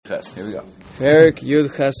Ches. Here we go. Perik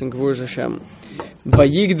Yud Ches and Gvur Hashem.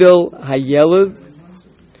 Vayigdel Hayeled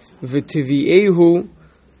V'tiviehu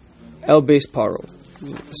El Beis Paro.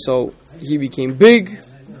 So he became big,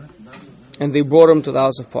 and they brought him to the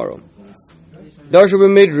house of Paro. Darshu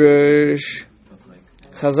b'Midrash.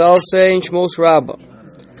 Chazal say in Shmos Rabbah,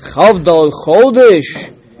 Chavdal Chodesh.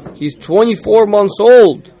 He's 24 months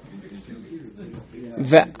old.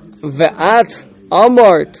 Ve'at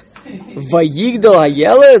Amart Vayigdal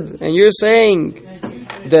Hayeled, and you're saying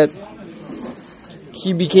that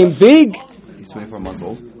he became big. He's 24 months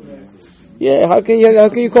old. Yeah, how can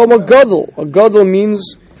you call him a gadol? A gadol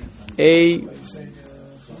means a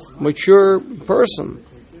mature person,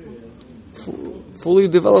 fully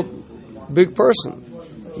developed, big person.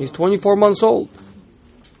 He's 24 months old.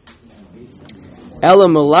 Ela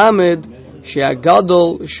melamed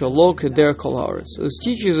she'agadol shelo keder kol haaretz. So this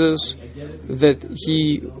teaches us that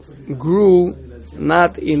he grew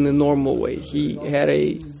not in a normal way. He had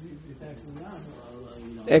a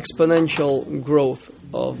exponential growth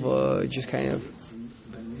of just kind of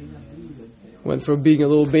went from being a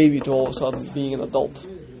little baby to all of a sudden being an adult.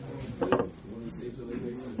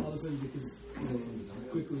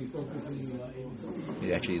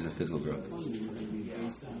 It actually is a physical growth.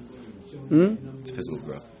 It's physical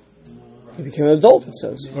growth. He became an adult, it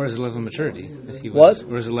says. Or is it level of maturity? What?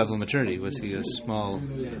 Or is it level of maturity? Was he a small?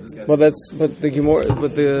 But the Gemara,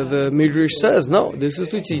 but the Midrash says no. This is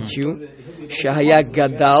to teach you Shahaya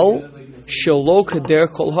Gadal Shelo Kader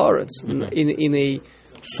Kol Haaretz in a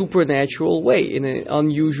supernatural way, in an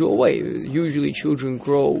unusual way. Usually, children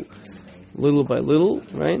grow little by little,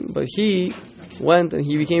 right? But he went and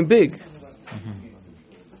he became big.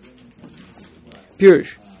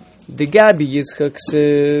 Pirush, the Gabi Yitzchak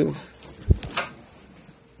Sev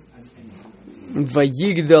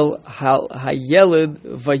Vayigdal Hayeled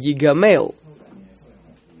Vayigamel.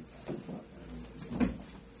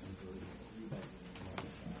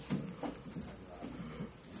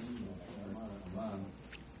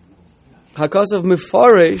 Hakasav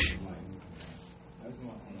Mefarish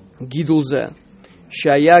Gidul Zeh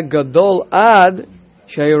Shaya Gadol Ad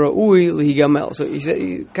Shaya Ra'ui Lihigamel. So he's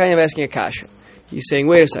kind of asking a kasha. He's saying,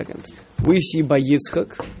 wait a second. We see by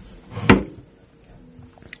Yitzchak.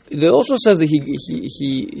 It also says that he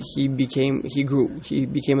became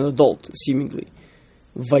an adult, seemingly.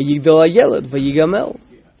 Vayigdal Hayeled Vayigamel.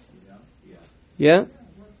 Yeah?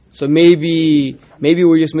 So maybe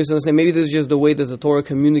we're just misunderstanding. Maybe this is just the way that the Torah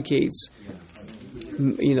communicates,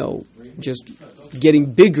 just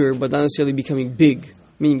getting bigger, but not necessarily becoming big.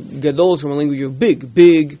 I mean, gadol is from a language of big.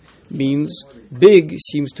 Big means, big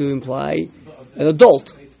seems to imply an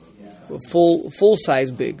adult. Full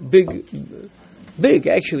size big. Big,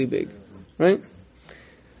 actually big. Right?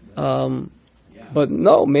 But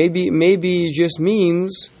no, maybe it just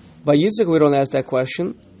means, by Yitzchak we don't ask that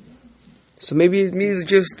question. So maybe it means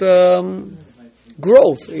just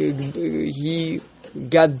growth. He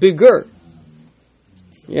got bigger.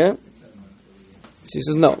 Yeah? So he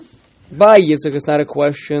says no. By Yitzchak it's not a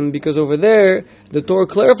question, because over there the Torah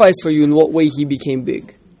clarifies for you in what way he became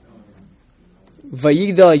big.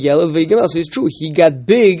 Vayigdal Hayeled Vayigamel. So it's true. He got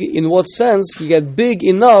big. In what sense? He got big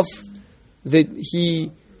enough that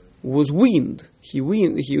he was weaned. He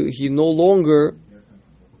no longer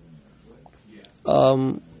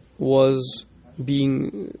was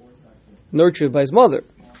being nurtured by his mother.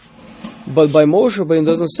 But by Moshe Rabbeinu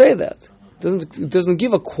doesn't say that. It doesn't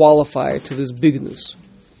give a qualifier to this bigness.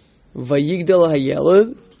 Vayigdal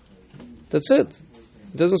Hayeled. That's it.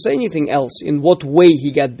 It doesn't say anything else in what way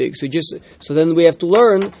he got big. So then we have to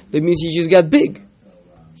learn that means he just got big.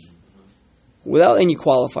 Without any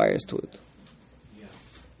qualifiers to it.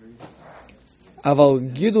 Aval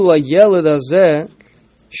Gidul Hayeled Hazeh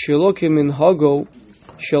Shelo Keminhago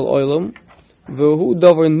Shel Olam Vehu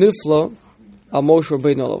Davar Nifla Al Moshe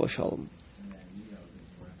Rabbeinu Alav Shalom.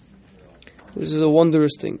 This is a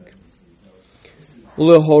wondrous thing.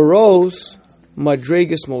 Lehoros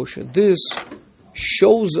Madregas Moshe. This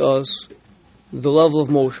shows us the level of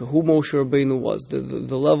Moshe, who Moshe Rabbeinu was,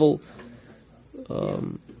 the level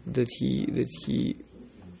that he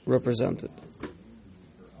represented.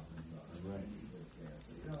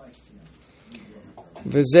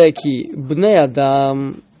 V'zeki b'nei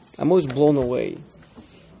Adam. I'm always blown away.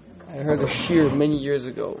 I heard a shir many years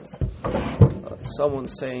ago. Someone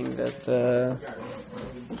saying that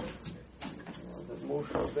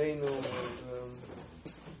Moshe Rabbeinu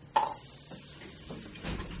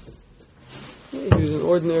he was an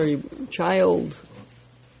ordinary child.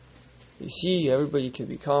 You see, everybody can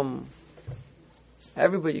become a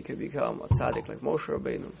tzaddik like Moshe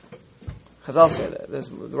Rabbeinu. Chazal say that. There's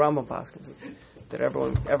the Rambam Paschal. that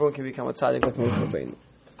everyone can become a tzaddik like Moshe Rabbeinu.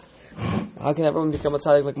 How can everyone become a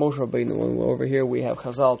tzaddik like Moshe Rabbeinu when over here we have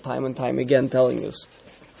Chazal time and time again telling us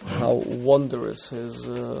how wondrous his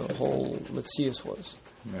whole Metzius was?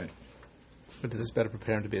 Right. But does this better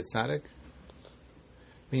prepare him to be a tzaddik?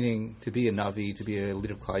 Meaning to be a Navi, to be a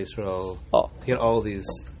leader of Klal Yisrael, to get all these...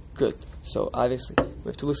 Good. So obviously, we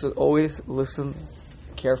have to always listen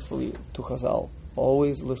carefully to Chazal.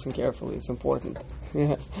 Always listen carefully. It's important.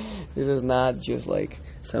 This is not just like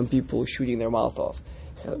some people shooting their mouth off.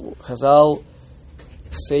 Chazal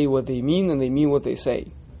say what they mean and they mean what they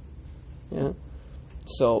say. Yeah?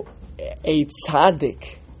 So, a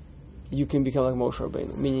tzaddik, you can become like Moshe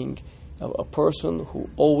Rabbeinu, meaning a person who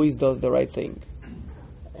always does the right thing.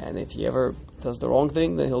 And if he ever does the wrong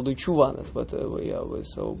thing, then he'll do tshuva on it.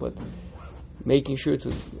 But making sure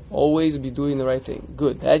to always be doing the right thing.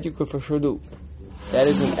 Good. That you could for sure do. That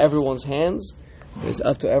is in everyone's hands. It's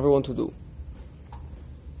up to everyone to do.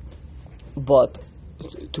 But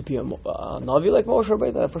to be a Navi like Moshe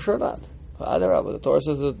Rabbeinu, for sure not. The Torah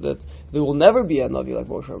says that there will never be a Navi like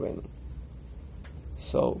Moshe Rabbeinu.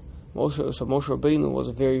 So Moshe Rabbeinu was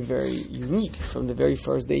very, very unique. From the very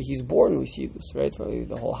first day he's born, we see this, right? From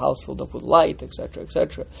the whole house filled up with light, etc.,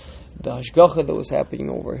 etc. The hashgacha that was happening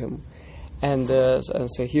over him. And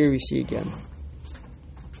so here we see again.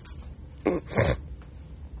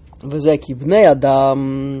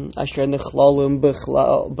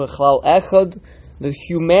 The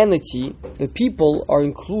humanity, the people, are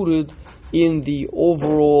included in the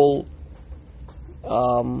overall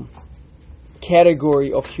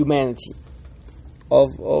category of humanity,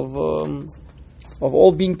 of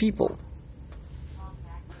all being people.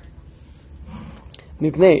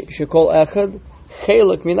 Mipnei shekol echad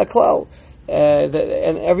chelek min haklal, and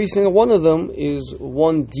every single one of them is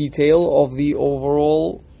one detail of the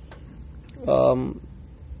overall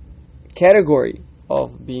category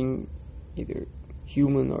of being either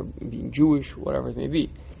human or being Jewish, whatever it may be.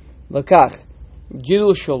 Lakach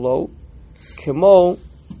gidul shalo kemo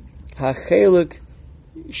hachelek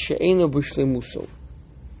she'eino b'shleimuso.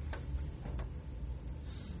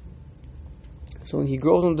 So when he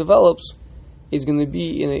grows and develops, it's going to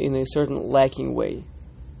be in a certain lacking way.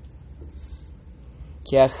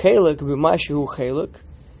 Ki hachelek b'ma shehu chelek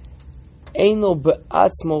eino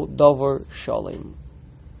be'atzmo davar shalem.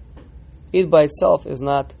 It by itself is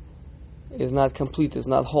not complete, is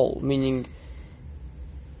not whole, meaning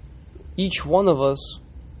each one of us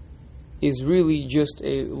is really just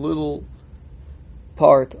a little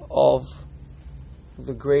part of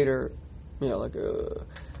the greater,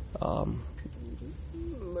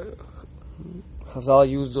 Chazal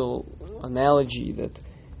used the analogy that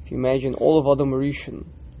if you imagine all of Adam Rishon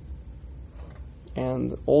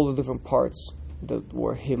and all the different parts that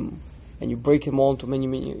were him, and you break him all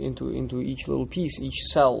into each little piece, each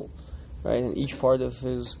cell, right, and each part of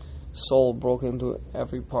his soul broken into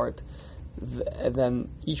every part, then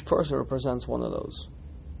each person represents one of those.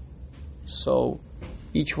 So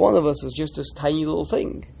each one of us is just this tiny little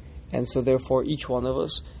thing, and so therefore each one of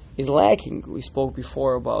us is lacking. We spoke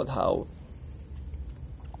before about how,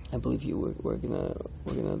 I believe we're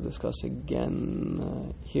gonna discuss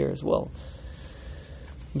again here as well.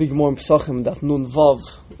 The Gemara Pesachim Daf Nun Vav,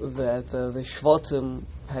 that the Shvatim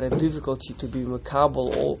had a difficulty to be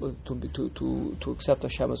makabel, to accept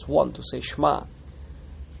Hashem as one, to say Shema,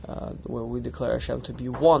 where we declare Hashem to be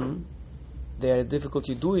one. They had a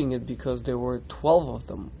difficulty doing it because there were 12 of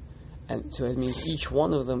them, and so it means each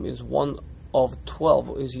one of them is one of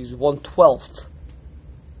 12. He's 1/12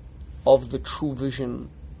 of the true vision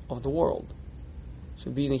of the world. So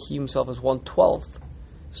being he himself is 1/12.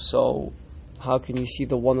 So how can you see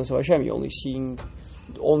the oneness of Hashem? You're only seeing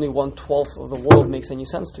only 1/12 of the world makes any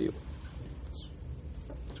sense to you.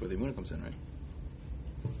 That's where the Emunah comes in, right?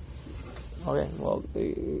 Okay, well...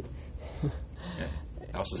 Yeah.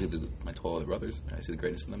 I also see my 12 other brothers, and I see the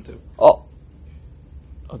greatness in them too. Oh!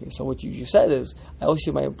 Okay, so what you just said is, I also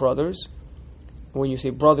see my brothers. When you say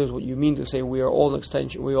brothers, what you mean to say we are all an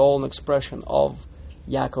extension, we are all an expression of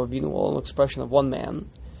Yaakov Avinu, all an expression of one man.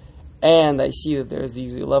 And I see that there's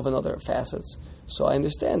these 11 other facets. So I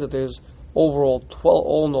understand that there's overall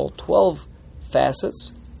 12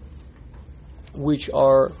 facets, which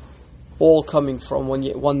are all coming from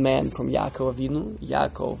one man, from Yaakov Avinu.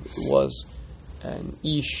 Yaakov was an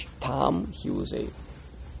Ish Tam. He was a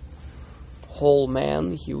whole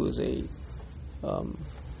man. He was a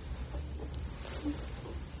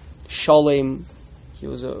Shalem. He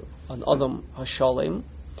was an Adam HaShalem.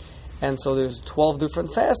 And so there's 12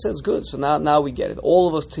 different facets. Good. So now we get it. All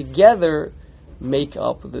of us together make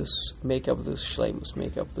up this shleimus,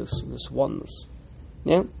 make up this oneness.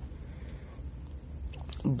 Yeah.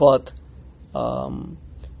 but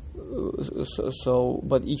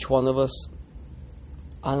but each one of us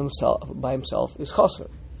on himself by himself is chaser,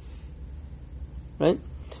 right?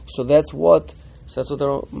 So that's what the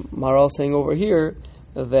Maharal is saying over here,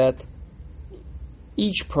 that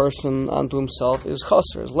each person unto himself is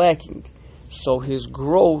chaser, is lacking. So his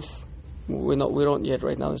growth, we don't yet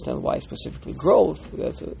right now understand why specifically growth.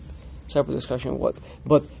 That's a separate discussion.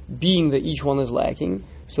 But being that each one is lacking,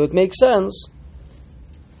 so it makes sense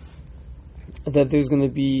that there's going to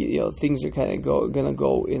be things are kind of going to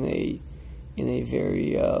go in a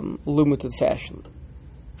very limited fashion.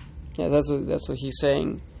 Yeah, that's what he's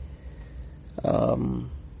saying.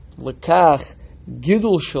 Lekach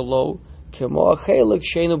gidul shelo kemo achelek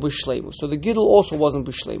sheinu b'shleimus. So the gidul also wasn't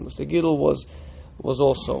b'shleimus. The gidul was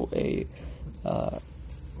also a.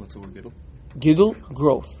 What's the word gidul? Gidul,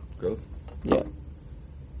 growth. Growth. Yeah.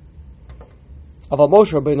 Aval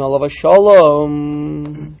Moshe Rabbeinu alav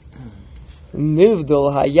shalom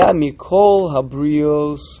nivdal hayami kol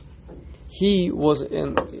habrios. He was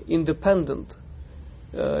independent.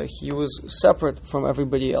 He was separate from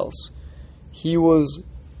everybody else. He was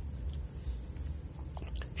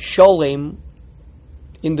sholem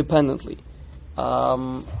independently.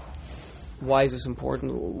 Why is this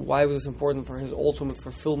important? Why was this important for his ultimate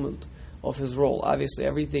fulfillment of his role? Obviously,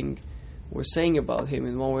 everything we're saying about him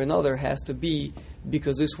in one way or another has to be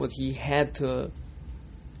because this is what he had to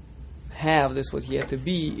have, this is what he had to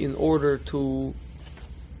be in order to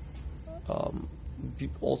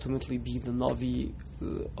ultimately be the Navi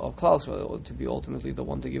of Klal Yisrael, or to be ultimately the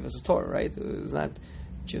one to give us a Torah, right? It's not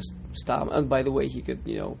just stop. And by the way, he could,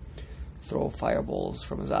 throw fireballs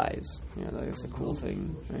from his eyes. That's a cool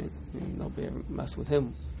thing, right? Nobody ever messed with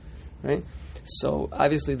him, right? So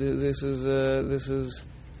obviously, this is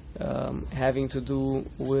having to do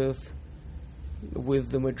with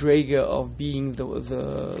the madrega of being the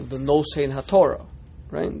Nosein HaTorah,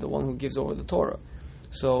 right? The one who gives over the Torah.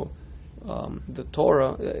 So the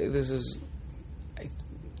Torah, this is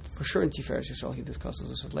for sure in Tiferes Yisrael he discusses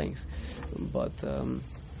this at length, but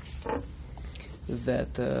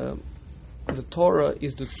that the Torah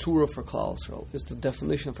is the tzura for Klal Yisrael. It's the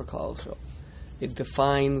definition for Klal Yisrael. It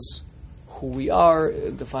defines who we are.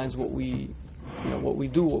 It defines what we do, what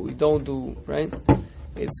we don't do. Right?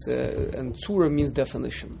 It's and tzura means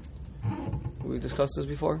definition. We discussed this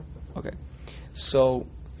before. Okay, so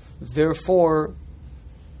therefore,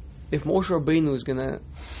 if Moshe Rabbeinu is going to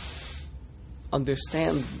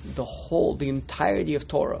understand the entirety of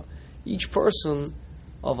Torah, each person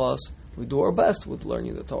of us, we do our best with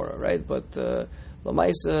learning the Torah, right? But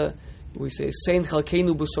Lamaisa, we say, Sein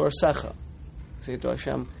chalkeinu b'sorasecha. Say to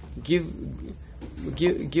Hashem, give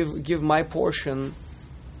my portion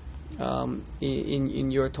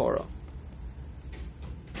in your Torah.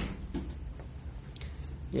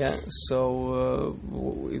 Yeah, so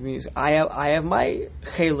it means I have my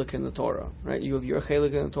chelik in the Torah, right? You have your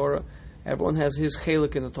chelik in the Torah. Everyone has his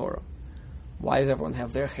chelik in the Torah. Why does everyone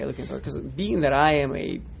have their chelik in the Torah? Because being that I am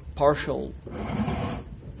a partial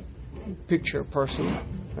picture person,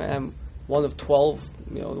 right? I'm one of 12,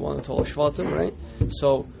 one of 12 Shvatim, right?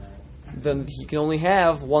 So then he can only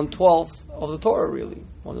have 1/12 of the Torah, really,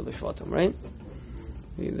 one of the Shvatim, right?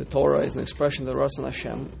 The Torah is an expression of the Ratzon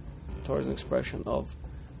Hashem. The Torah is an expression of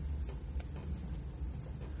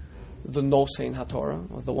the Nosein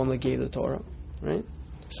HaTorah, or the one that gave the Torah, right?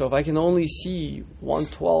 So if I can only see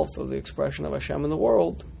 1/12 of the expression of Hashem in the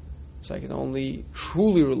world, so I can only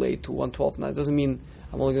truly relate to 1/12. Now, it doesn't mean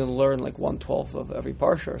I'm only going to learn like 1/12 of every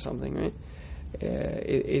parsha or something, right?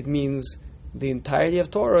 It means the entirety of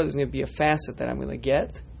Torah is going to be a facet that I'm going to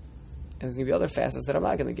get, and there's going to be other facets that I'm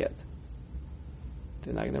not going to get.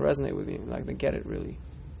 They're not going to resonate with me. I'm not going to get it, really.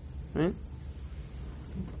 Right?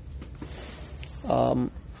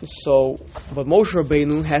 But Moshe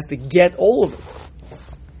Rabbeinu has to get all of it,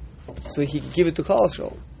 so he can give it to Klal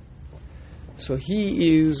Yisrael. So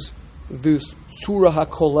he is this tzura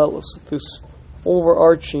hakolelos, this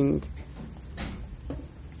overarching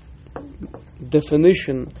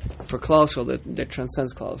definition for Klal Yisrael that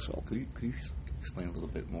transcends Klal Yisrael. Could you explain a little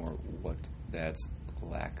bit more what that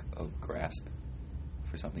lack of grasp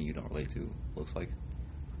for something you don't relate to looks like?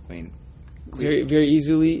 I mean, very, very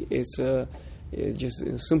easily, it's just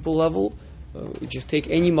in a simple level. Just take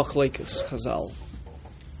any machlekes Chazal.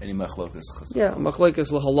 Any machlokes Chazal. Yeah, machlekes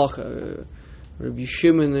lahalacha. Rabbi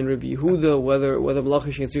Shimon and Rabbi Yehuda, whether malacha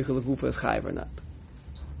shein tzricha legufa is chayiv or not.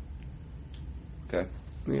 Okay.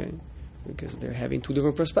 Okay. Because they're having two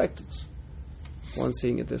different perspectives. One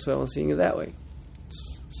seeing it this way, one seeing it that way.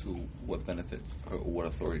 So what benefit or what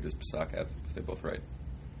authority does Pesach have if they're both right?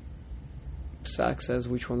 Pesach says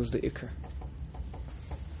which one is the ikar.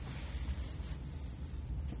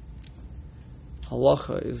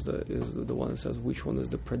 halacha is the one that says which one is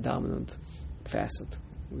the predominant facet,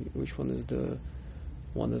 which one is the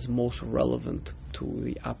one that's most relevant to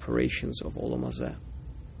the operations of Olam Hazeh.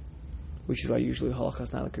 Which is why usually halacha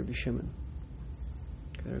is not like Rabbi Shimon.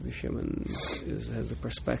 Rabbi Shimon has a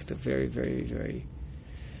perspective, very, very, very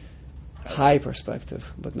high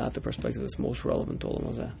perspective, but not the perspective that's most relevant to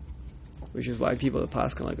Olam Hazeh. Which is why people that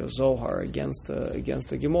paskin like a Zohar against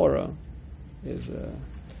the Gemara is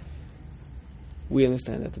we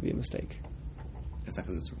understand that to be a mistake. It's not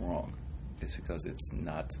because it's wrong. It's because it's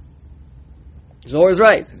not. Zohar is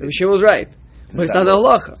right. Rabbi Shimon was right, but it's not the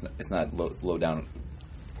halacha. It's not low down.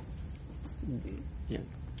 Yeah.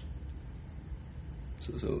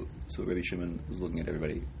 So Rabbi Shimon was looking at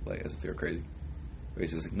everybody like as if they were crazy.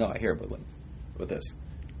 He's just like, no, I hear it, but what about this?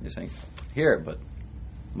 And you're saying, I hear it, but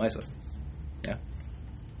myself. Yeah.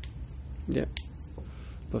 Yeah.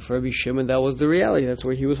 But for Rabbi Shimon, that was the reality. That's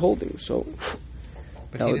where he was holding. So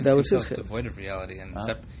that was his devoid of reality, and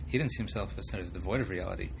he didn't see himself as devoid of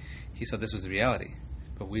reality. He saw this was the reality.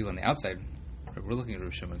 But we on the outside, we're looking at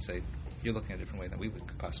Rabbi Shimon and say, you're looking at a different way than we would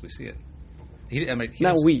possibly see it. Rabbi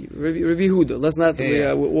Huda. Let's not.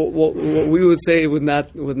 What we would say would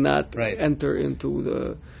not enter into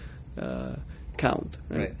the count.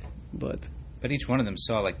 Right? But each one of them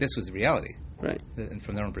saw like this was the reality, right? And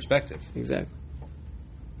from their own perspective, exactly.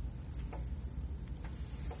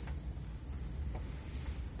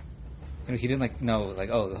 And he didn't know the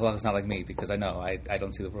halakha is not like me because I know I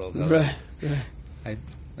don't see the world. Right. I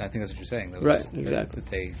think that's what you're saying. Right.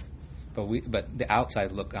 Exactly. But the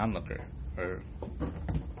outside onlooker. Or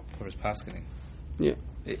his paskening. Yeah.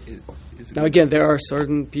 Now again, there are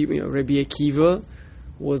certain people. Rabbi Akiva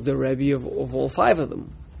was the Rebbe of all five of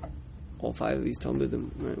them. All five of these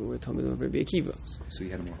Talmidim were Talmidim of Rabbi Akiva. So he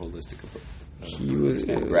had a more holistic approach. He was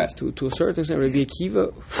to a certain extent. Rabbi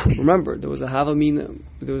Akiva. Remember, there was a Havamina.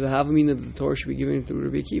 There was a Havamina that the Torah should be given to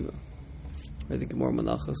Rabbi Akiva. I think Gemara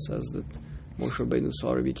Menachos says that Moshe Rabbeinu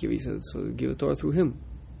saw Rabbi Akiva. He said, "So give the Torah through him."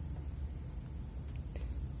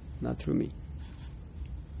 Not through me,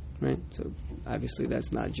 right? So obviously,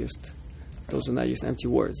 those are not just empty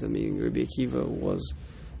words. I mean, Rabbi Akiva was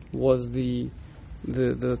the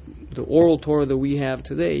oral Torah that we have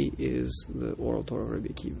today is the oral Torah of Rabbi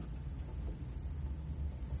Akiva.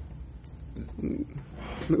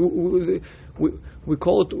 We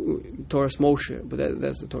call it Torah Moshe, but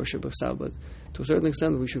that's the Torah Shebachsav. But to a certain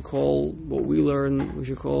extent, we should call what we learn. We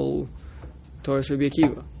should call Torah Rabbi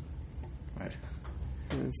Akiva. Right.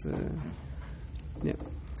 It's yeah.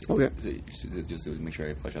 Okay. So just to make sure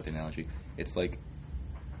I flesh out the analogy, it's like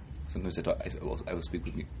sometimes I will speak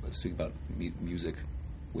about music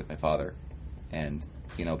with my father, and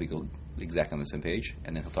we go exactly on the same page,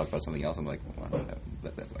 and then he'll talk about something else. I'm like, well,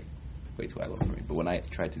 that's like way too high level for me. But when I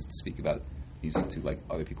try to speak about music to like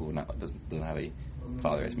other people who don't have a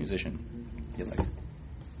father as a musician, he's like,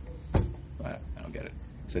 I don't get it.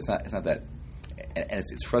 So it's not that, and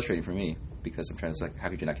it's frustrating for me. Because I'm trying to say, how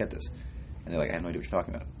could you not get this? And they're like, I have no idea what you're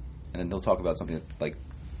talking about. And then they'll talk about something like,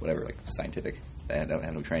 whatever, like scientific, that I don't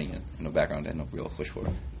have no training in, no background, and no real push for.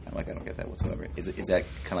 I'm like, I don't get that whatsoever. Is that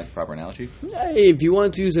kind of like a proper analogy? If you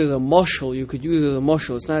want to use it as a mushal, you could use it as a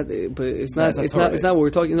mushal. It's not, but it's not what we're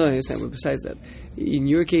talking. No, I understand. But besides that, in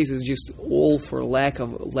your case, it's just all for lack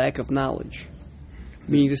of knowledge.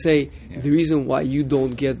 Meaning to say, the reason why you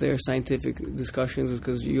don't get their scientific discussions is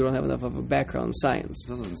because you don't have enough of a background in science. It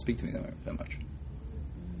doesn't speak to me that much.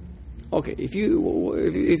 Okay, if you're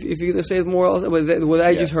going to say it more else, but what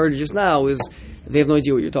I just heard just now is they have no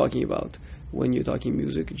idea what you're talking about when you're talking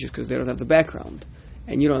music, just because they don't have the background,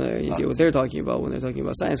 and you don't have any idea what they're talking about when they're talking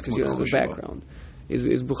about science because you don't have the background.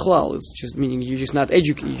 Is buchlal. It's just meaning you're just not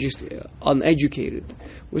educated. You're just uneducated.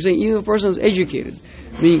 We're saying even if a person is educated,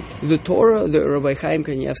 meaning the Torah that Rabbi Chaim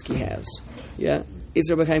Kanievsky has, it's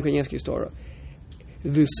Rabbi Chaim Kanievsky's Torah.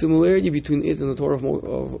 The similarity between it and the Torah of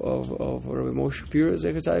Rabbi Moshe Shapiro,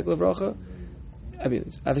 Zecher Tzadik Levracha, I mean,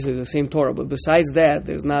 it's obviously the same Torah, but besides that,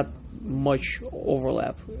 there's not much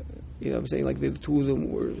overlap. You know what I'm saying? Like the two of them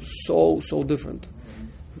were so different,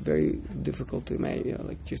 very difficult to imagine.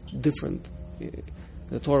 Like just different.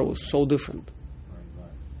 The Torah was so different,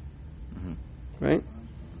 right?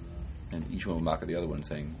 And each one will mock at the other one,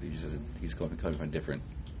 saying he's coming from a different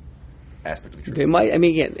aspect of the truth. They might. I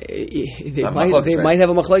mean, again, they might have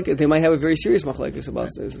a machlekes. They might have a very serious machlekes about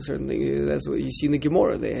a certain thing. That's what you see in the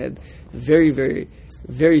Gemara. They had very, very,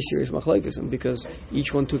 very serious machlekes, and because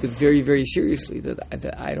each one took it very, very seriously. That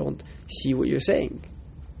I don't see what you're saying.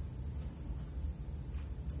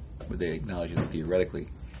 But they acknowledge that theoretically.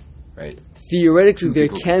 Right. Theoretically, there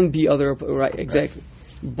can be other right. Exactly.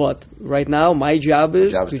 But right now, my job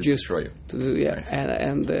is Job is to to just destroy you. to do, yeah,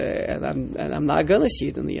 and I'm not gonna see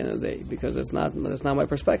it in the end of the day because that's not my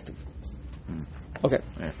perspective. Okay,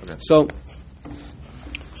 Yeah, okay. so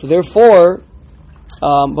therefore,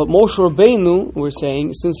 but Moshe Rabbeinu, we're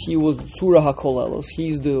saying, since he was Tzura HaKolelos,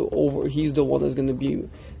 he's the one that's going to be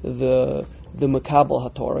the Makabel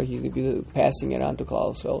HaTorah. He's going to be passing it on to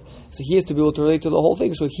Klal Yisrael. So he has to be able to relate to the whole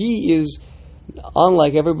thing. So he is,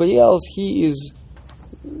 unlike everybody else, he is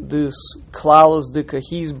this Klal Dika.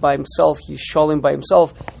 He's by himself. He's Shalom by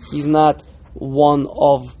himself. He's not one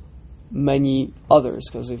of many others.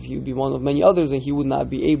 Because if he would be one of many others, then he would not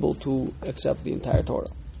be able to accept the entire Torah.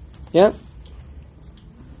 Yeah?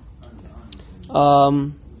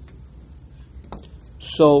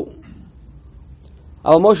 So,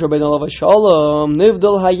 Al Moshe Rabbeinu Alav Shalom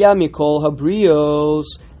Nivdal Haya Mikol Habrios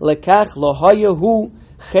Lekach Lo Hayahu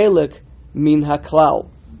Chelek Min Haklal.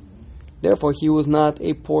 Therefore, he was not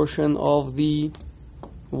a portion of the,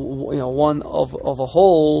 one of a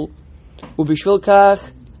whole. Ubishvil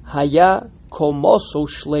Kach Haya Komoso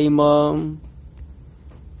Shleima.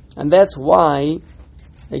 And that's why,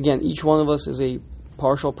 again, each one of us is a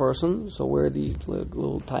partial person, so we're these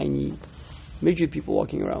little tiny midget people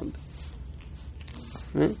walking around.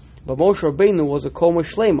 Right? But Moshe Rabbeinu was a Koma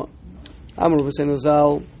Shlema. Amar Rabbeinu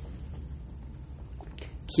Zal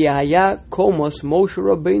Ki haya Komas Moshe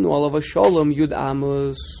Rabbeinu Alav Shalom Yud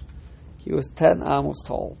Amos. He was 10 amos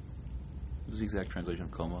tall. This is the exact translation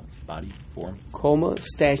of coma, body, form. Koma,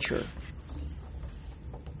 stature.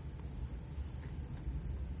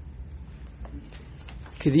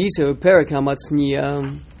 Kedisa Perak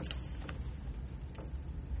Hamatzniya.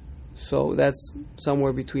 So that's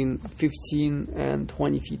somewhere between 15 and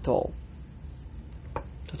 20 feet tall.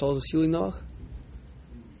 How tall is the ceiling, Noach?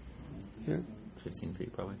 Here? 15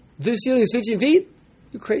 feet, probably. This ceiling is 15 feet?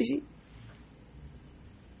 You crazy?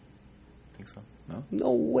 I think so. No?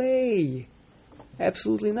 No way.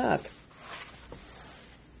 Absolutely not.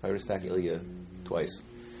 If I were to stack Ilya twice,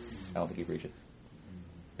 I don't think he'd reach it.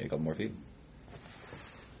 Maybe a couple more feet.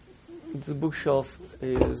 The bookshelf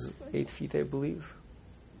is 8 feet, I believe.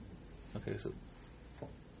 Okay, so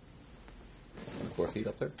 4 feet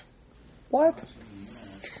up there? What?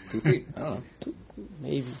 2 feet? I don't know.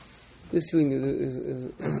 Maybe. This ceiling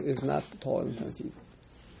is not taller than 10 feet.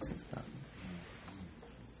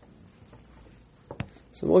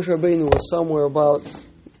 So Moshe Rabbeinu was somewhere about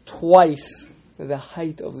twice the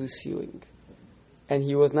height of the ceiling. And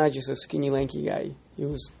he was not just a skinny, lanky guy. He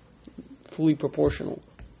was fully proportional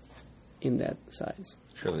in that size.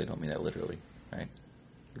 Surely they don't mean that literally, right?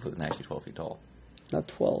 He wasn't actually 12 feet tall. Not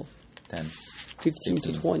 12. 10. 15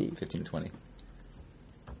 to 20. 15 to 20.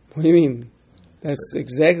 What do you mean? That's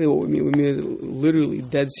exactly what we mean. We mean literally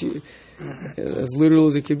dead serious. As literal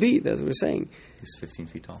as it could be. That's what we're saying. He's 15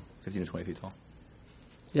 feet tall. 15 to 20 feet tall.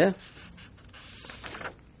 Yeah.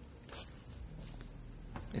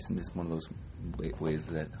 Isn't this one of those ways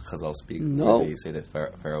that Chazal speak? No. Where they say that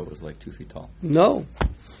Pharaoh was like 2 feet tall. No.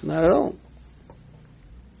 Not at all.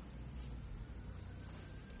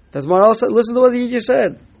 That's what else. Listen to what he just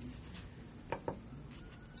said.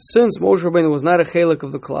 Since Moshe Rabbeinu was not a chelek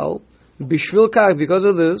of the klal, bishvil kach, because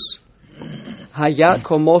of this, hayat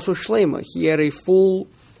komoso shlema, he had a full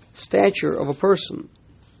stature of a person,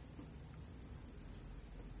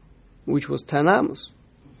 which was 10 amos.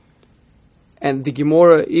 And the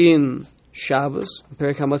Gemara in Shabbos,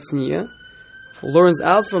 Perek HaMatzniya, learns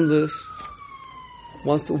out from this.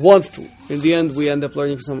 Wants to. In the end, we end up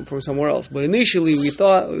learning from somewhere else. But initially, we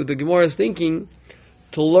thought, the Gemara is thinking,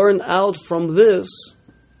 to learn out from this,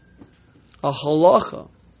 a halacha,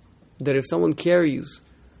 that if someone carries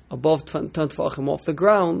above 10 tefachim off the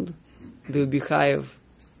ground, they would be chayav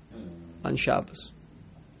on Shabbos.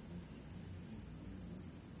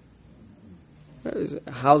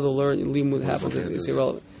 How the limud happens is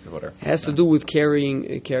irrelevant. It has to do with carrying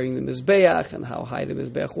the mizbeach and how high the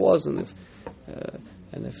mizbeach was, and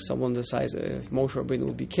if someone decides if Moshe Rabbeinu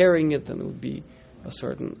would be carrying it, then it would be a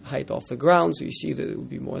certain height off the ground. So you see that it would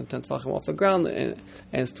be more than 10 tefachim off the ground,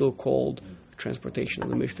 and still called transportation of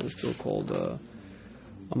the Mishnah, is still called a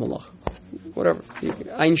malach, whatever,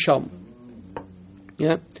 ein sham.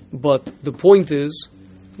 Yeah, but the point is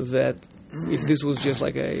that if this was just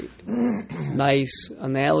like a nice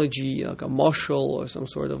analogy, like a mashal or some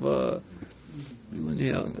sort of a,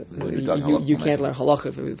 you can't learn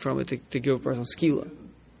halacha from it to give a person skila.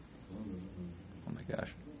 Oh my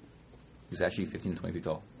gosh. He's actually 15 to 20 feet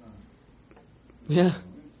tall. Yeah.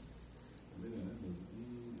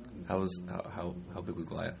 How big was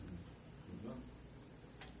Goliath?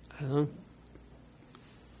 I don't know.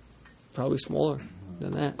 Probably smaller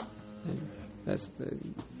than that. That's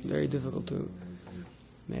very difficult to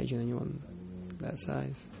imagine anyone that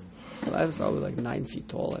size. Well, I was probably like 9 feet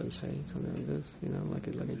tall, I would say, something like this. You know, like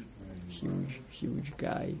a huge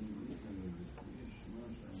guy.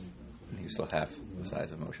 And he was still half the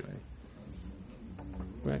size of Moshe.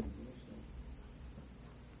 Right.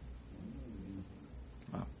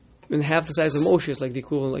 Wow. And half the size of Moshe is like the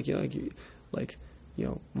equivalent, like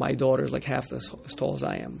my daughter is like half as tall as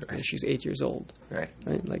I am, Right. and she's 8 years old. Right.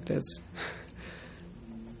 Right, like that's.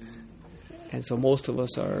 And so most of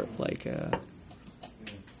us are like a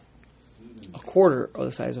quarter of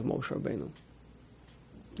the size of Moshe Rabbeinu.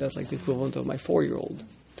 That's like the equivalent of my 4-year-old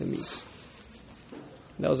to me.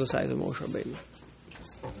 That was the size of Moshe Rabbeinu.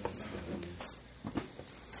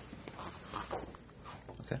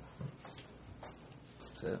 Okay.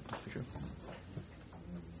 That's it. That's for sure.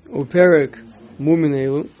 Uperek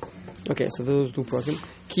Muminelu. Okay, so those 2 prokim.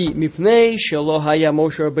 Ki mipnei shelo haya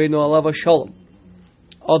Moshe Rabbeinu alav shalom.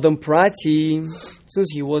 Adam Prati,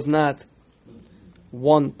 since he was not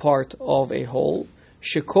one part of a whole,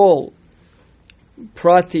 Shekol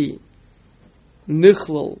Prati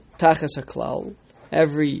Nichlal Tachas HaKlal,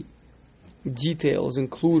 every detail is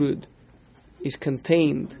included, is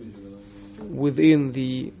contained within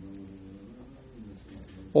the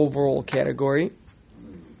overall category.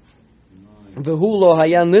 Vehu lo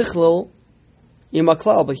haya nichlal im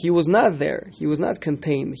HaKlal, but he was not there, he was not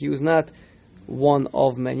contained, he was not one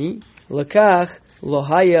of many. Lekach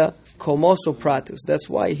lohaya komoso pratis. That's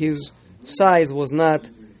why his size was not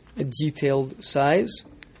a detailed size.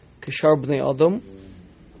 Kishar bnei adam,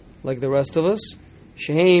 like the rest of us.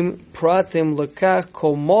 Shehem pratim lekach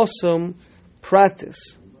komosum pratis.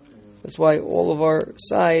 That's why all of our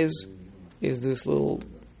size is this little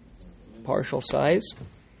partial size.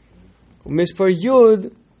 Mispar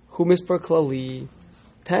yud hu mispar klali.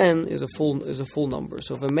 10 is a full number.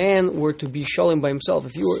 So if a man were to be shalim by himself,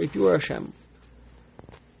 if you were Hashem,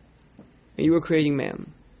 and you were creating man,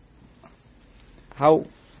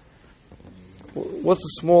 what's the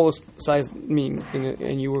smallest size mean?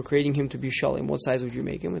 And you were creating him to be shalim, what size would you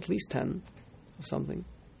make him? At least 10 of something.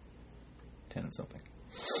 10 and something.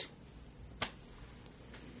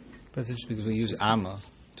 But it's interesting because we use Amma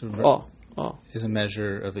is a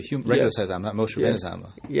measure of a regular size Amma, not Moshe Rabbeinu's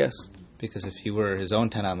Amma. Yes. Because if he were his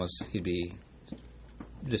own 10 amos, he'd be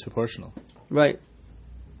disproportional. Right.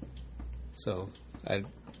 So,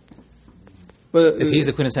 but if he's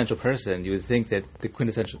the quintessential person, you would think that the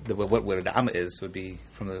quintessential, what an amma is, would be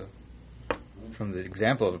from the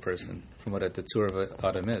example of a person, from what the tzur of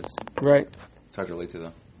Adam is. Right. It's hard to relate to,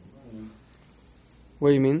 though. What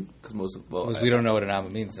do you mean? Because we don't know what an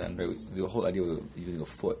amma means then. Right, the whole idea of using a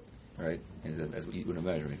foot, right, is as what you would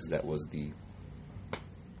measure, because that was the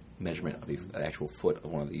measurement of an actual foot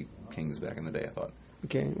of one of the kings back in the day, I thought.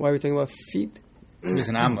 Okay, why are we talking about feet? Because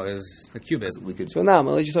an amma is a cubit. So an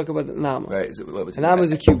amma, let's just talk about an amma. Right. So, an amma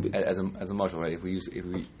is a cubit. As a marshal, right? If we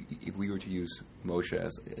were to use Moshe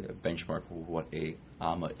as a benchmark for what a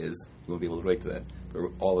amma is, we wouldn't be able to relate to that.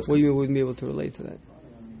 But all of us. Well, you wouldn't be able to relate to that.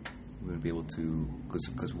 We wouldn't be able to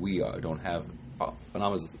because we don't have an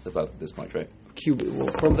amma is about this much, right? Cubit,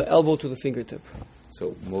 well, from the elbow to the fingertip.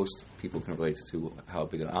 So most people can relate to how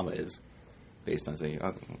big an amma is, based on saying,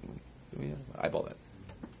 eyeball that,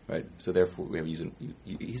 right? So therefore, we have using.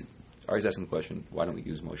 Ari's asking the question: why don't we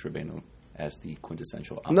use Moshe Rabbeinu as the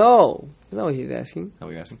quintessential amma? No, that's not what he's asking. Is that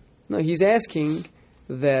what you're asking? No, he's asking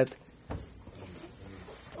that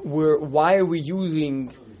why are we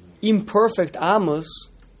using imperfect ammas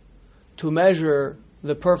to measure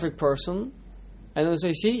the perfect person, and then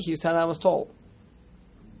say, see, he's 10 ammas tall.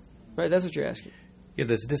 Right? That's what you're asking. Yeah,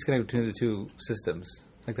 there's a disconnect between the two systems.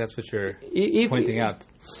 Like that's what you're pointing out.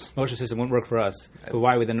 Moshe's system won't work for us, but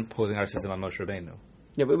why are we then imposing our system on Moshe Rabbeinu?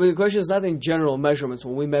 Yeah, but the question is not in general measurements.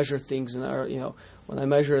 When we measure things in our, when I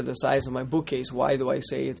measure the size of my bookcase, why do I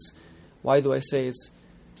say it's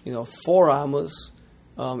 4 ammas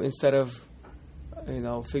instead of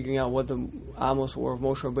figuring out what the amos were of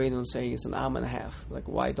Moshe Rabbeinu and saying it's an amma and a half? Like,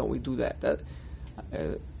 why don't we do that?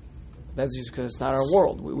 That's just because it's not our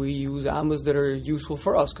world. We use ammas that are useful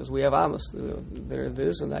for us because we have ammas. They're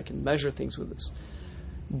this, and I can measure things with this.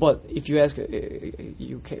 But if you ask,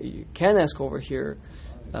 you can ask over here.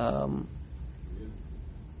 On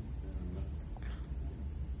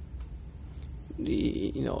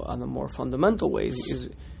a more fundamental way, is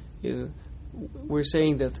we're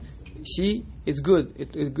saying that it's good.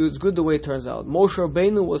 It's good the way it turns out. Moshe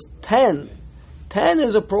Rabbeinu was 10. 10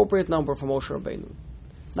 is appropriate number for Moshe Rabbeinu.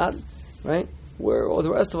 Not right. Where all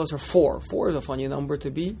the rest of us are 4. 4 is a funny number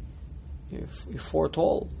to be. You're 4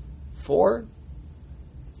 tall. 4.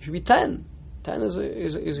 It should be 10. 10 is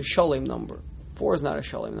a shalom number. 4 is not a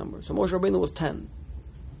Shalem number. So Moshe Rabbeinu was 10.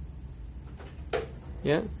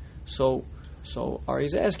 Yeah? So Ari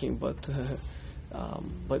is asking, but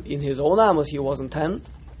in his own Amos he wasn't 10.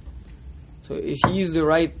 So if he's the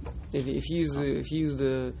right, if he's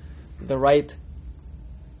the right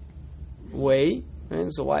way, right?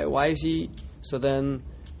 So why is he? So then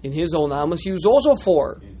in his own Amos he was also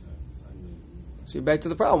 4. So you're back to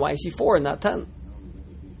the problem. Why is he 4 and not 10?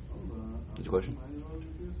 What's your question?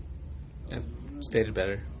 Stated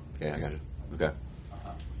better. Okay, I got it. Okay.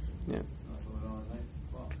 Yeah.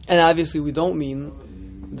 And obviously we don't mean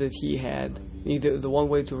that he had, the one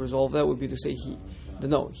way to resolve that would be to say he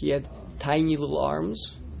had tiny little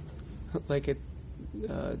arms, like a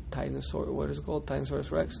Tyrannosaurus, what is it called?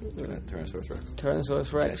 Tyrannosaurus Rex? Tyrannosaurus Rex.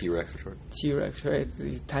 Tyrannosaurus Rex. T-Rex for short. T-Rex, right.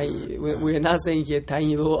 These tiny, we're not saying he had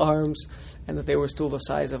tiny little arms and that they were still the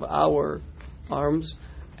size of our arms,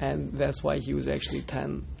 and that's why he was actually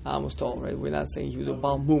 10 amos tall, right? We're not saying he was a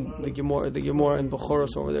Balmum. The Gemara in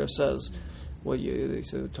Bechoros over there says,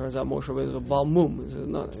 it turns out Moshe Rabbeinu was a Balmum.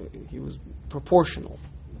 He was proportional.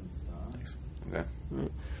 Okay. Right.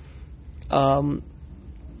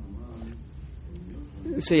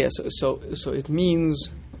 So it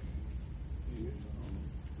means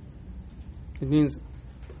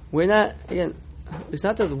we're not, again, it's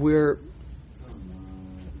not that we're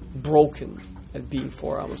broken at being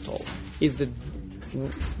 4 amos tall. It's that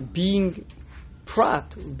being a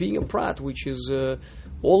prat, which is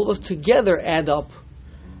all of us together add up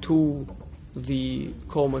to the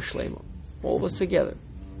Koma Shlema. All of us together.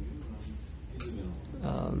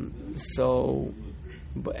 So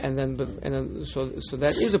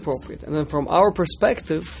that is appropriate. And then from our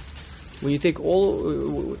perspective, when you take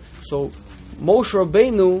so Moshe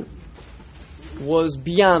Rabbeinu was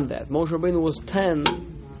beyond that. Moshe Rabbeinu was 10,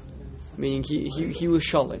 meaning he was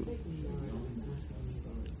Shalem.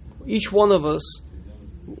 Each one of us,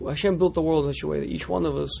 Hashem built the world in such a way that each one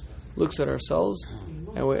of us looks at ourselves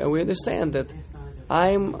and we understand that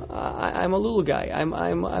I'm a little guy.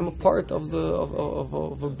 I'm a part of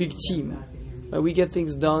a big team. We get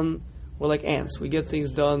things done. We're like ants. We get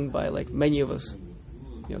things done by like many of us,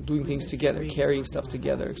 doing things together, carrying stuff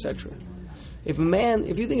together, etc. If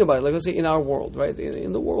you think about it, like let's say in our world, right,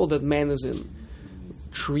 in the world that man is in,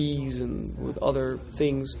 trees and with other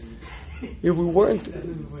things, if we weren't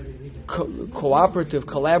cooperative,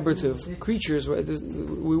 collaborative creatures, right,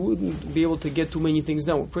 we wouldn't be able to get too many things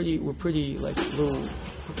done. We're pretty like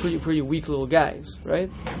pretty weak little guys,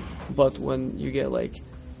 right? But when you get like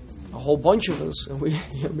a whole bunch of us and we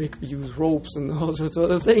use ropes and all sorts of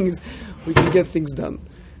other things, we can get things done,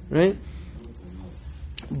 right?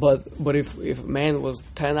 But if man was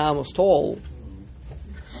 10 amos tall,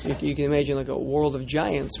 you can imagine like a world of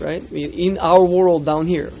giants, right? In our world down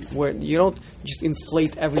here, where you don't just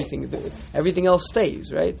inflate everything. Everything else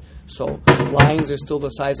stays, right? So lions are still the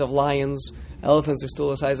size of lions, elephants are still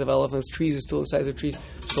the size of elephants, trees are still the size of trees.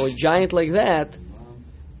 So a giant like that,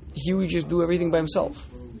 he would just do everything by himself.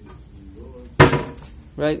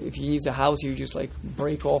 Right? If he needs a house, he would just like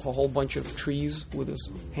break off a whole bunch of trees with his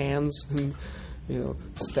hands and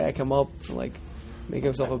stack them up and like make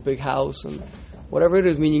himself a big house and whatever it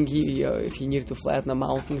is, meaning if he needed to flatten a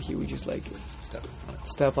mountain, he would just like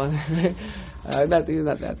step on it. Not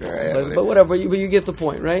that bad, but whatever. But you get the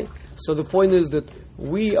point, right? So the point is that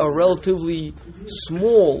we are relatively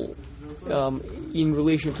small in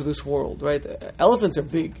relation to this world, right? Elephants are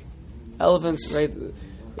big. Elephants, right?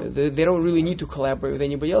 They don't really need to collaborate with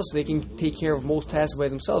anybody else. They can take care of most tasks by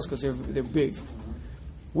themselves because they're big.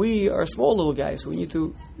 We are small little guys. So we need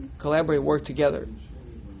to collaborate, work together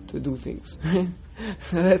to do things.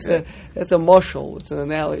 So that's a mashal. It's an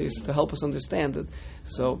analogy to help us understand it.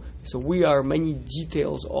 So we are many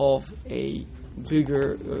details of a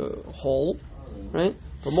bigger whole, right?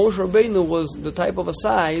 But Moshe Rabbeinu was the type of a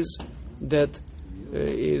size that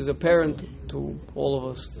is apparent to all of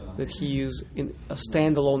us that he is in a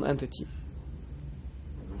standalone entity.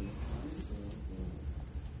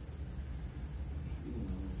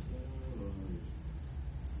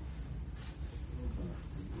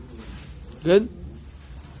 Good?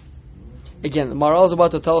 Again, the Maharal is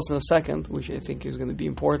about to tell us in a second, which I think is going to be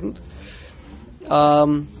important.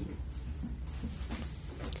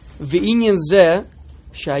 V'inyan zeh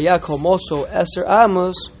shaya komoso eser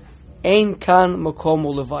amos ein kan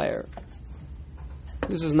makomu levayer.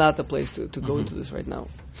 This is not the place to go into this right now.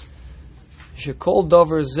 Shekol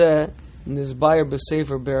dover zeh nizbayer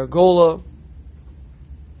b'sefer beragola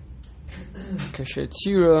kasher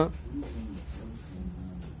tira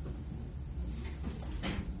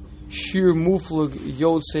shir muflug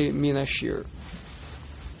yotze min ashir.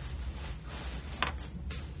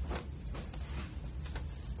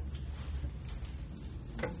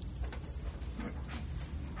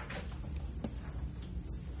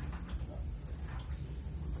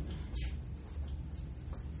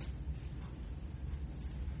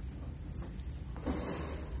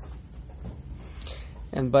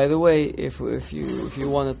 And by the way, if you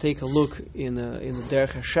want to take a look in the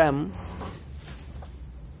Derech Hashem,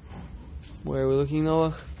 where are we looking,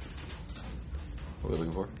 Noah? What are we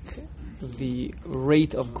looking for? The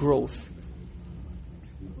rate of growth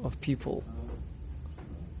of people.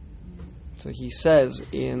 So he says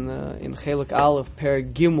in Chelek Aleph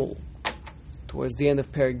Perek Gimel, towards the end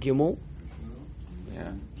of Perek Gimel,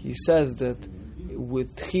 he says that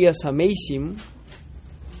with Tchias HaMeisim,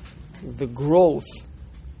 the growth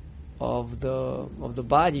of the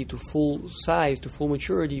body to full size, to full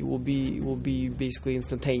maturity, will be basically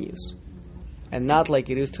instantaneous, and not like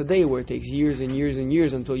it is today, where it takes years and years and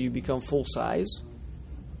years until you become full size.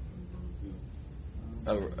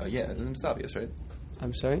 Yeah, it's obvious, right?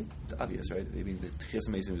 I'm sorry? It's obvious, right? I mean, the Tchias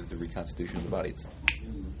HaMeisim is the reconstitution of the body.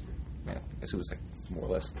 Yeah, I assume it's like more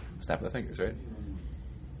or less snapping the fingers, right?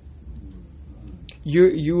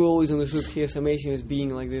 You always understood Tchias HaMeisim as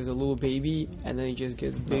being like there's a little baby and then it just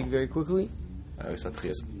gets big very quickly? I always thought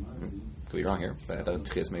Tchias, could be wrong here, but I thought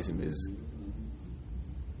Tchias HaMeisim is,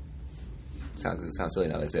 it sounds silly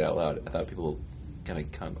now that I say it out loud. I thought people kind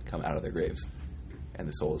of come out of their graves and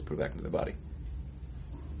the soul is put back into their body.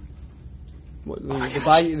 What,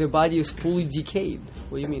 the body is fully decayed.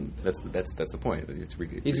 What do you mean? That's the point.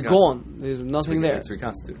 It's gone. There's nothing there. It's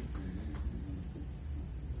reconstituted.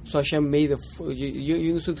 So Hashem made you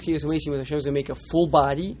understood Tchias HaMeisim, Hashem is going to make a full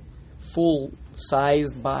body,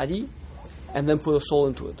 full-sized body, and then put a soul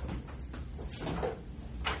into it.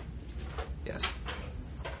 Yes.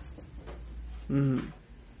 Mm-hmm.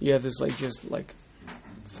 You have this just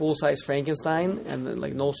full-size Frankenstein, and then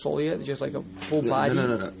no soul yet, just like a full body.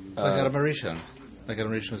 No. Like Adam Arishon. Like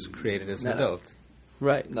Adam Arishon was created as an adult.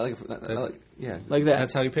 Right. Like that.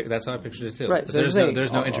 That's how That's how I pictured it too. Right. So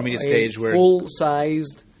there's no intermediate stage where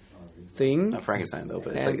full-sized thing. Not Frankenstein though,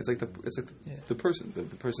 but it's like the person,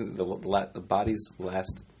 the body's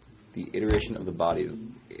last, the iteration of the body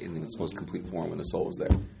in its most complete form when the soul is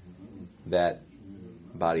there. That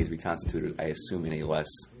body is reconstituted, I assume, in a less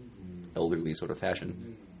elderly sort of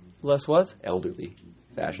fashion. Less what? Elderly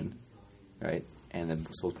fashion, right? And then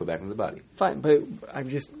the soul's put back into the body. Fine, but I'm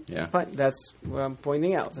just fine. That's what I'm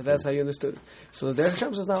pointing out. That's how you understood it. So the Derech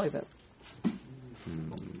Hashem is not like that.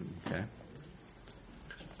 Okay.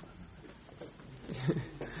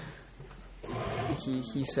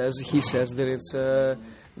 He says that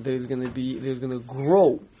it's going to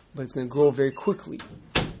grow, but it's going to grow very quickly.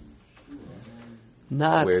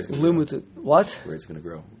 Not limited. What? Where it's going to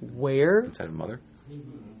grow? Where? Inside of a mother.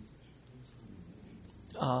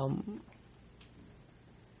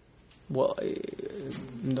 Well,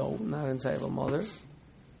 no, not inside of a mother.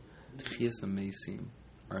 Tchias HaMeisim.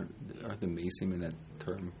 Aren't the Meisim in that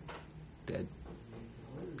term dead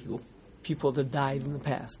people? People that died in the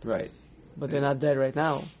past. Right. But they're not dead right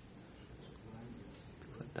now.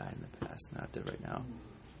 People that died in the past, not dead right now.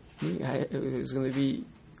 There's going to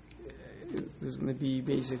be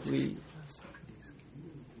basically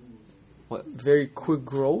what very quick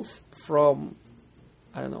growth from,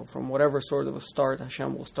 I don't know, from whatever sort of a start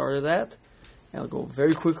Hashem will start it at, and it'll go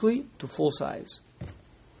very quickly to full size.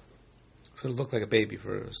 So it'll look like a baby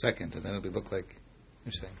for a second, and then it'll look like,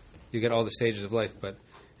 you're saying, you get all the stages of life, but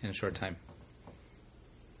in a short time.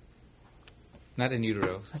 Not in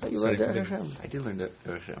utero. I thought you learned Derech Hashem. I did learn Derech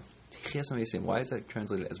Hashem. Tchias HaMeisim. Why is that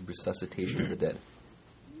translated as resuscitation of the dead?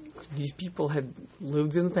 These people had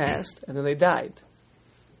lived in the past, and then they died.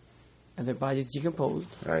 And their bodies decomposed.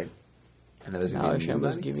 Right. And now Hashem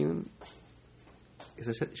is giving them...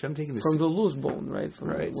 Is Hashem taking this... From the loose bone, right? From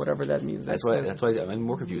whatever that means. That's why I'm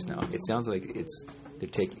more confused now. It sounds like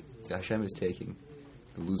Hashem is taking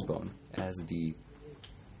the loose bone as the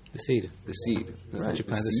seed. The seed. Right. You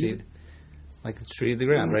plant the seed. Like the tree of the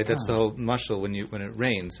ground, right? That's the whole mushal when it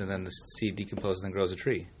rains, and then the seed decomposes and grows a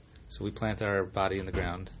tree. So we plant our body in the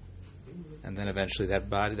ground, and then eventually that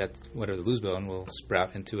body, whatever the loose bone, will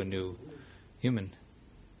sprout into a new human.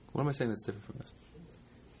 What am I saying that's different from this?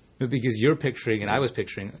 No, because you're picturing, and I was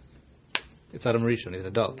picturing, it's Adam Rishon, he's an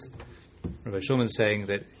adult. Rabbi Shulman's saying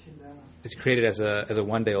that it's created as a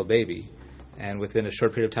one-day-old baby, and within a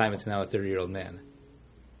short period of time, it's now a 30-year-old man.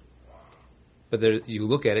 But you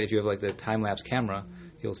look at it, if you have the time-lapse camera,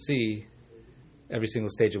 you'll see every single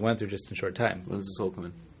stage it went through just in a short time. When does the soul come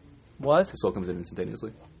in? What? The soul comes in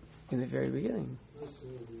instantaneously? In the very beginning.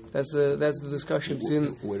 That's the discussion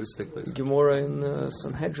between where does it take place? Gemara in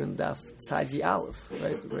Sanhedrin, Daf Tzadi Aleph,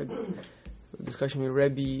 right? The discussion with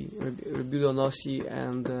Rabbi Donossi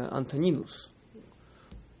and Antoninus.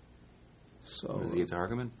 So does the Yitzhar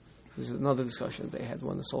come in? There's another discussion they had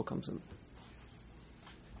when the soul comes in.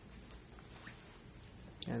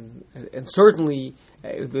 And certainly,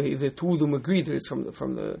 if the two of them agree that it's from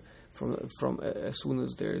as soon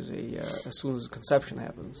as as soon as conception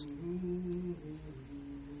happens.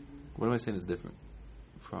 What am I saying is different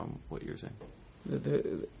from what you're saying?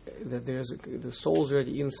 That the soul's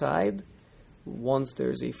already inside once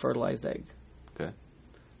there's a fertilized egg. Okay.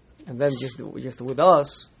 And then just with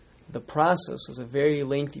us, the process is a very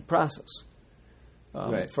lengthy process.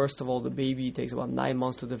 Right. First of all, the baby takes about 9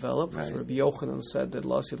 months to develop. Right. So Rabbi Yochanan said that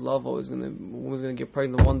Lasid Lavo woman's going to get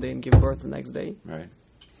pregnant one day and give birth the next day. Right.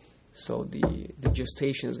 So the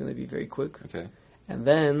gestation is going to be very quick. Okay. And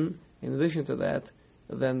then, in addition to that,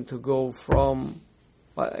 then to go from,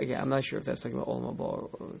 again, I'm not sure if that's talking about Olam Haba or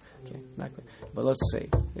okay, not clear. But let's say,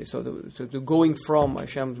 so to going from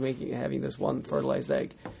Hashem's having this one fertilized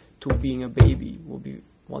egg to being a baby will be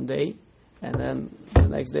 1 day, and then the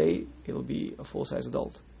next day it'll be a full-size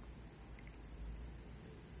adult.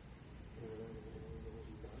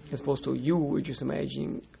 As opposed to you were just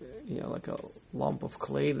imagining, like a lump of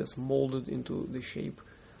clay that's molded into the shape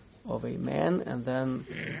of a man, and then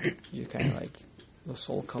you kind of like the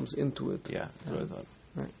soul comes into it. Yeah, that's what I thought.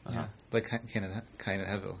 Right. Yeah, like Cain and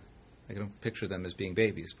Hevel. I don't picture them as being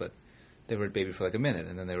babies, but they were a baby for like a minute,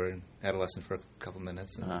 and then they were adolescent for a couple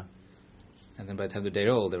minutes, and then by the time they're a day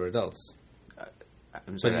old, they were adults.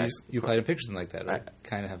 I'm sorry, But you probably don't picture them like that, right?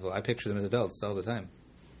 Kind of Hevel. I picture them as adults all the time.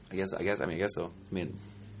 I guess so. I mean,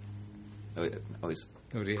 I always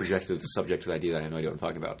Oh, dear. projected the subject to the idea that I have no idea what I'm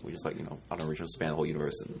talking about. We just I don't originally span the whole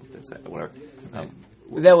universe and that's it, whatever.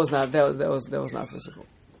 That was not physical.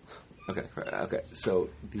 Okay. So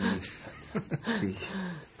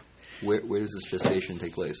where does this gestation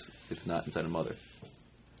take place if not inside a mother?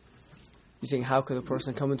 You're saying, how could a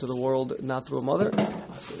person come into the world not through a mother?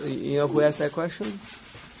 You know who asked that question?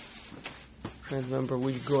 I'm trying to remember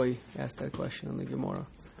which goy asked that question in the Gemara.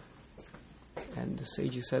 And the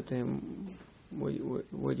sages said to him, what are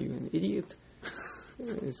you, an idiot?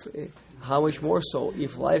 How much more so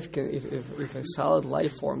if life can, if a solid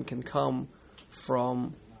life form can come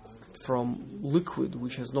from liquid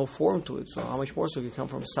which has no form to it, so how much more so can come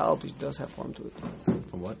from solid which does have form to it?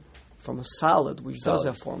 From what? From a solid which does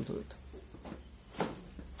have form to it.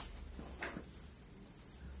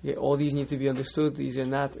 Yeah, all these need to be understood. These are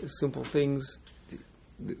not simple things.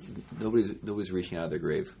 Nobody's reaching out of their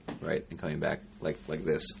grave, right, and coming back like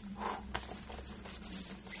this.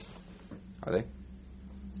 Are they?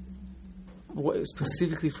 What,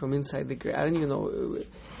 specifically from inside the grave? I don't even know.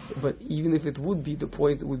 But even if it would be, the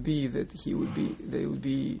point would be that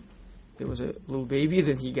there was a little baby,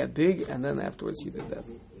 then he got big, and then afterwards he did that.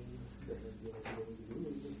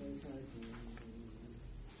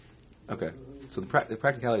 Okay. So the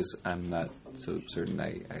practicalities, I'm not so certain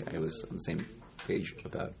I was on the same page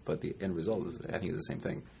about, but the end result is, I think, is the same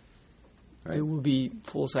thing. Right? There will be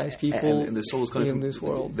full-size people and the soul is coming in from this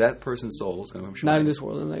world. That person's soul is coming from Shemaim. Not in this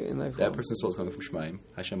world, in the next that world. person's soul is coming from Shemaim.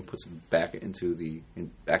 Hashem puts him back into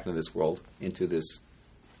this world, into this.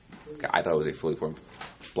 I thought it was a fully formed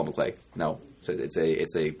lump of clay. No, so it's a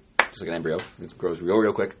just like an embryo. It grows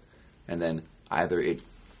real quick, and then either it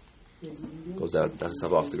goes out, dust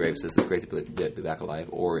itself off the grave, says it's great to be back alive,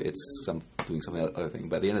 or it's doing something other thing.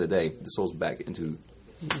 But at the end of the day, the soul's back into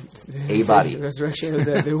a body. Resurrection of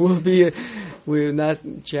that. There will be. We're not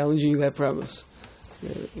challenging that premise.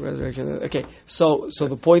 Resurrection. Okay. So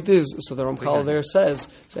the point is, so the Ramchal there says,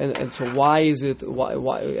 and so why is it?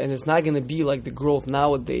 Why? And it's not going to be like the growth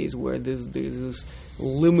nowadays, where there's this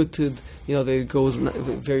limited. That it goes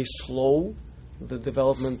very slow, the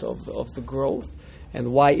development of the growth.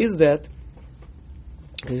 And why is that?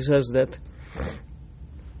 He says that.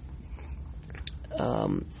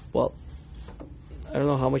 Well, I don't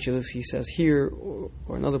know how much of this he says here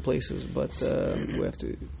or in other places, but we have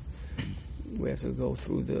to go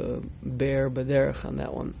through the Be'er B'derech on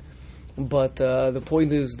that one. But the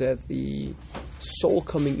point is that the soul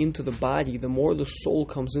coming into the body, the more the soul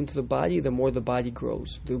comes into the body, the more the body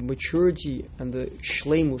grows. The maturity and the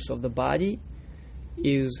shleimus of the body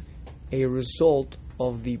is a result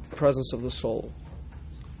of the presence of the soul.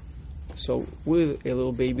 So with a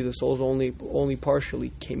little baby, the soul only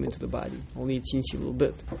partially came into the body, only a teensy little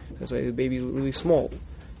bit. That's why the baby is really small.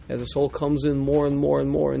 As the soul comes in more and more and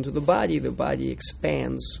more into the body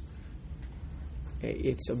expands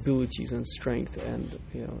its abilities and strength, and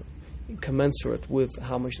commensurate with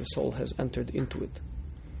how much the soul has entered into it.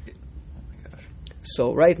 Oh my gosh!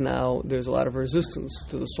 So right now, there's a lot of resistance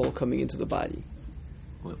to the soul coming into the body.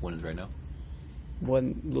 When is right now?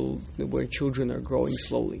 Where children are growing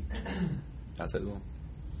slowly. Outside the womb?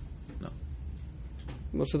 No.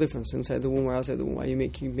 What's the difference? Inside the womb or outside the womb? Why are you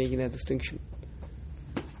making that distinction?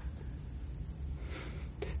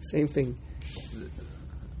 Same thing.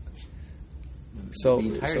 So, The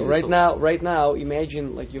entirety so of right the now,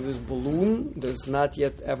 imagine like you have this balloon that's not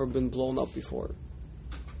yet ever been blown up before,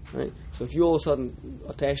 right? So if you all of a sudden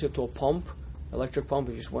attach it to a pump, electric pump,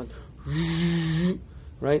 it just went,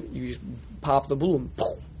 right? You just pop the balloon,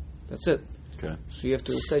 that's it. Okay. So you have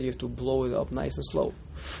to blow it up nice and slow.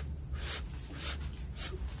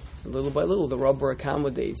 Little by little, the rubber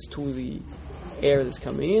accommodates to the air that's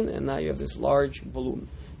coming in, and now you have this large balloon.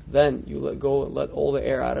 Then you let all the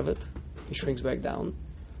air out of it. It shrinks back down.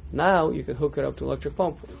 Now you can hook it up to an electric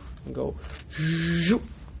pump and go,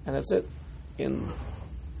 and that's it. In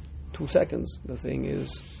 2 seconds, the thing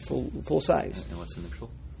is full size. And what's the neutral?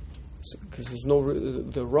 Because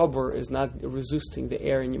the rubber is not resisting the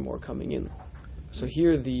air anymore coming in. So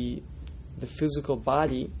here the physical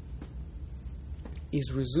body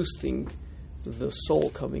is resisting the soul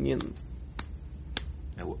coming in.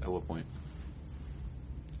 At what point?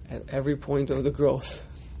 At every point of the growth.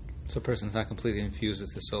 So a person's not completely infused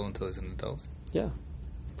with the soul until he's an adult. Yeah,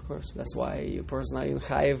 of course. That's why a person's not even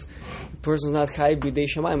chayiv. A person's not chayiv b'dei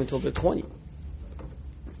shamayim until they're 20.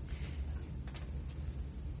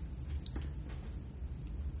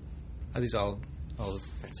 Are these all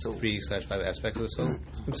So 3/5 aspects of the soul?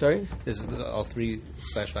 I'm sorry? Is it all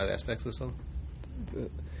 3/5 aspects of the soul?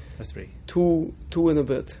 Or 3? Two and a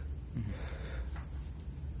bit.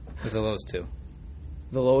 With the lowest 2.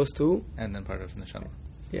 The lowest 2? And then part of neshama.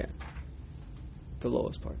 Yeah. The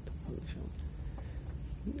lowest part of the neshama.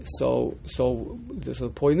 So the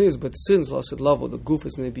point is, but since lost level, the goof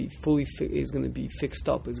is going to be fixed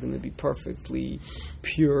up. It's going to be perfectly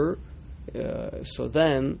pure. So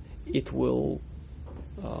then it will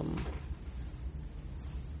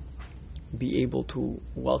be able to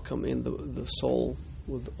welcome in the soul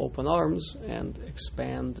with open arms and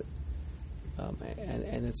expand,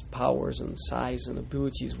 and its powers and size and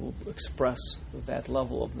abilities will express that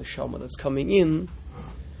level of neshama that's coming in.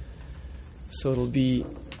 So it'll be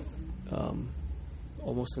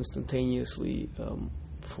almost instantaneously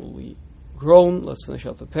fully grown. Let's finish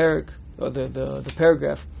up the the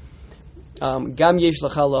paragraph. Gam yesh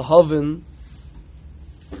lacha lahavin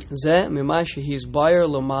ze mima shehisbayer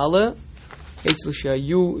lamala etzel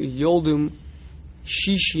shayu yoldim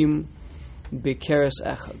shishim bekeres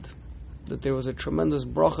echad. That there was a tremendous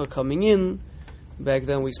bracha coming in. Back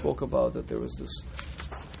then we spoke about that there was this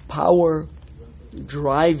power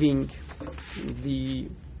driving the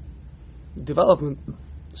development.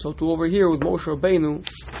 So to over here with Moshe Rabbeinu,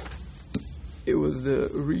 it was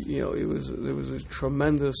there was a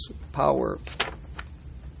tremendous power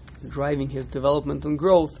driving his development and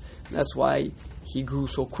growth. That's why he grew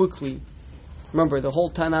so quickly. Remember, the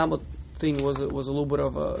whole Tanamot thing was a little bit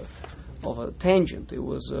of a tangent. It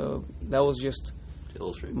was that was just to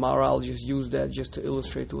illustrate. Maharal just used that just to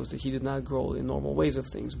illustrate to us that he did not grow in normal ways of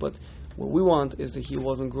things. But what we want is that he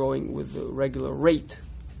wasn't growing with the regular rate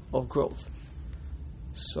of growth.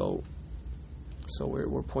 So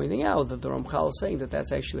we're pointing out that the Ramchal is saying that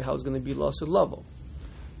that's actually how it's going to be lost at level,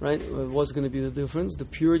 right? What's going to be the difference? The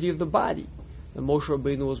purity of the body. And Moshe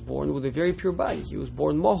Rabbeinu was born with a very pure body. He was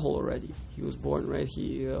born mohol already. He was born, right?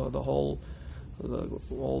 All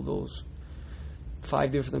those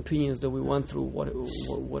 5 different opinions that we went through.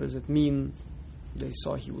 What does it mean? They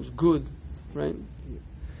saw he was good, right?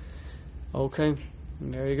 Okay,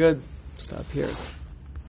 very good. Stop here.